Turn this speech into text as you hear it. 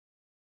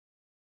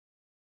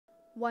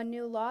One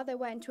new law that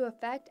went into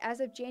effect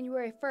as of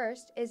January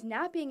 1st is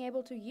not being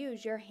able to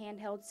use your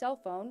handheld cell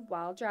phone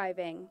while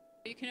driving.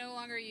 You can no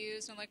longer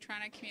use an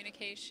electronic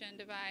communication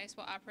device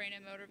while operating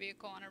a motor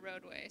vehicle on a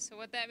roadway. So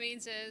what that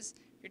means is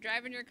if you're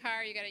driving your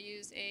car, you got to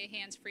use a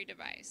hands-free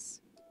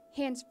device.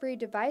 Hands-free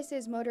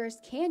devices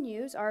motorists can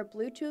use are a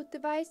Bluetooth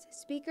device,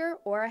 speaker,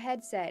 or a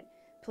headset.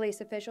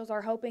 Police officials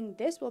are hoping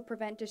this will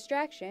prevent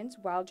distractions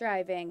while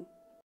driving.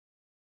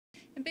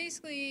 And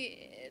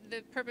basically,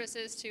 the purpose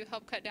is to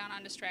help cut down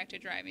on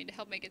distracted driving, to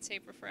help make it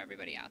safer for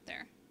everybody out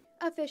there.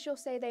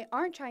 Officials say they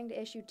aren't trying to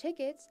issue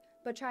tickets,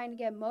 but trying to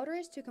get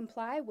motorists to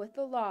comply with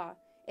the law.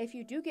 If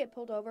you do get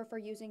pulled over for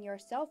using your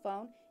cell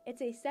phone,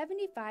 it's a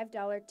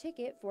 $75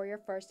 ticket for your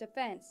first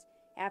offense.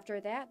 After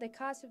that, the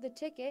cost of the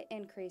ticket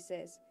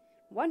increases.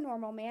 One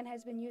normal man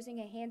has been using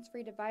a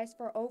hands-free device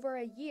for over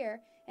a year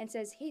and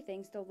says he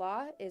thinks the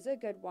law is a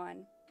good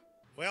one.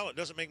 Well, it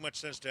doesn't make much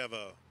sense to have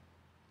a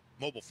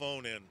mobile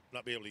phone and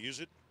not be able to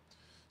use it.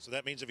 So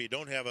that means if you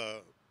don't have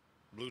a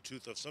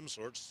Bluetooth of some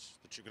sorts,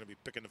 that you're going to be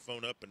picking the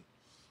phone up and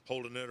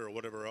holding it or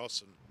whatever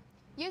else. And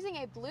Using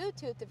a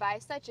Bluetooth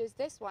device such as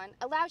this one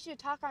allows you to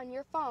talk on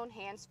your phone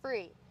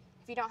hands-free.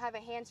 If you don't have a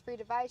hands-free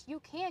device,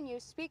 you can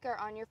use speaker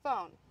on your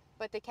phone.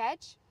 But the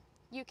catch?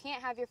 You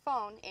can't have your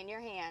phone in your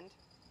hand.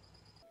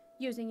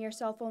 Using your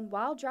cell phone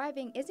while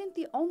driving isn't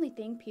the only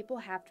thing people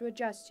have to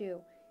adjust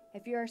to.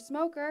 If you're a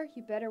smoker,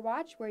 you better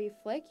watch where you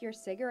flick your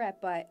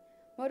cigarette butt.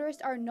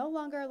 Motorists are no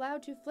longer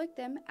allowed to flick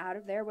them out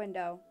of their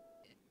window.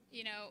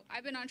 You know,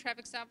 I've been on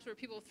traffic stops where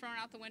people have thrown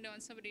out the window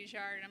in somebody's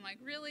yard, and I'm like,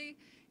 really?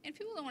 And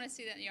people don't want to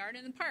see that in the yard.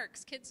 And in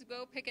parks, kids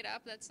go pick it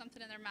up, that's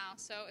something in their mouth.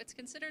 So it's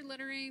considered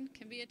littering,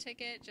 can be a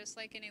ticket, just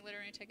like any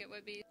littering ticket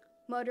would be.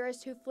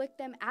 Motorists who flick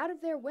them out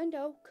of their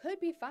window could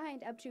be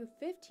fined up to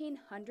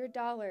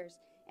 $1,500.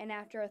 And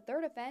after a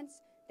third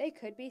offense, they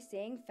could be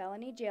seeing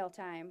felony jail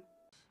time.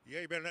 yeah,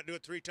 you better not do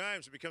it 3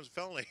 times. It becomes a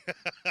felony.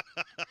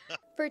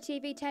 For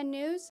TV 10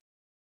 News,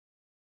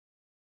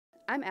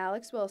 I'm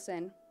Alex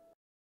Wilson.